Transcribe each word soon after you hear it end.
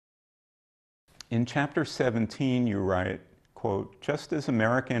In chapter 17, you write, quote, "Just as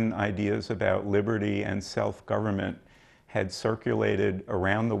American ideas about liberty and self-government had circulated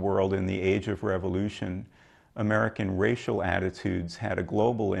around the world in the Age of Revolution, American racial attitudes had a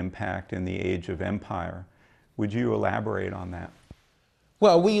global impact in the Age of Empire." Would you elaborate on that?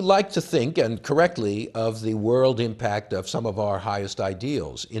 Well, we like to think, and correctly, of the world impact of some of our highest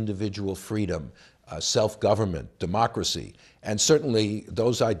ideals: individual freedom, self-government, democracy. And certainly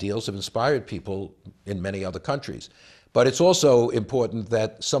those ideals have inspired people in many other countries. But it's also important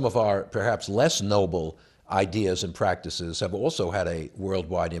that some of our perhaps less noble ideas and practices have also had a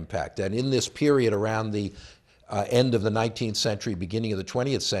worldwide impact. And in this period around the end of the 19th century, beginning of the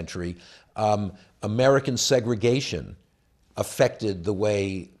 20th century, American segregation affected the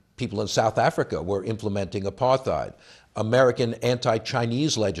way people in South Africa were implementing apartheid. American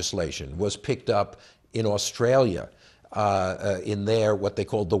anti-Chinese legislation was picked up in Australia in their, what they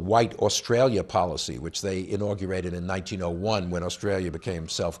called the White Australia policy, which they inaugurated in 1901 when Australia became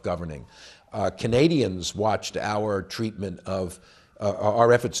self-governing. Canadians watched our treatment of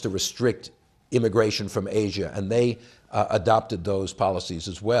our efforts to restrict immigration from Asia, and they adopted those policies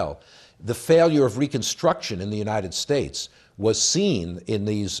as well. The failure of Reconstruction in the United States was seen in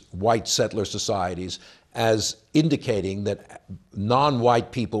these white settler societies as indicating that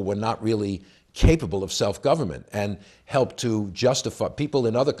non-white people were not really capable of self-government, and helped to justify. People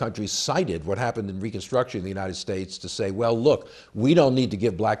in other countries cited what happened in Reconstruction in the United States to say, well, look, we don't need to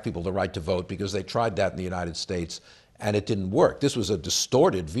give black people the right to vote because they tried that in the United States and it didn't work. This was a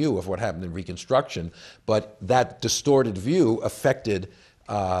distorted view of what happened in Reconstruction, but that distorted view affected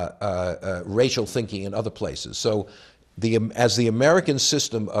racial thinking in other places. So as the American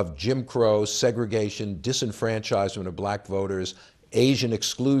system of Jim Crow, segregation, disenfranchisement of black voters, Asian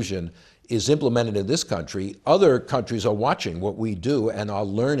exclusion is implemented in this country, other countries are watching what we do and are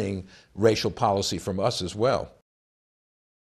learning racial policy from us as well.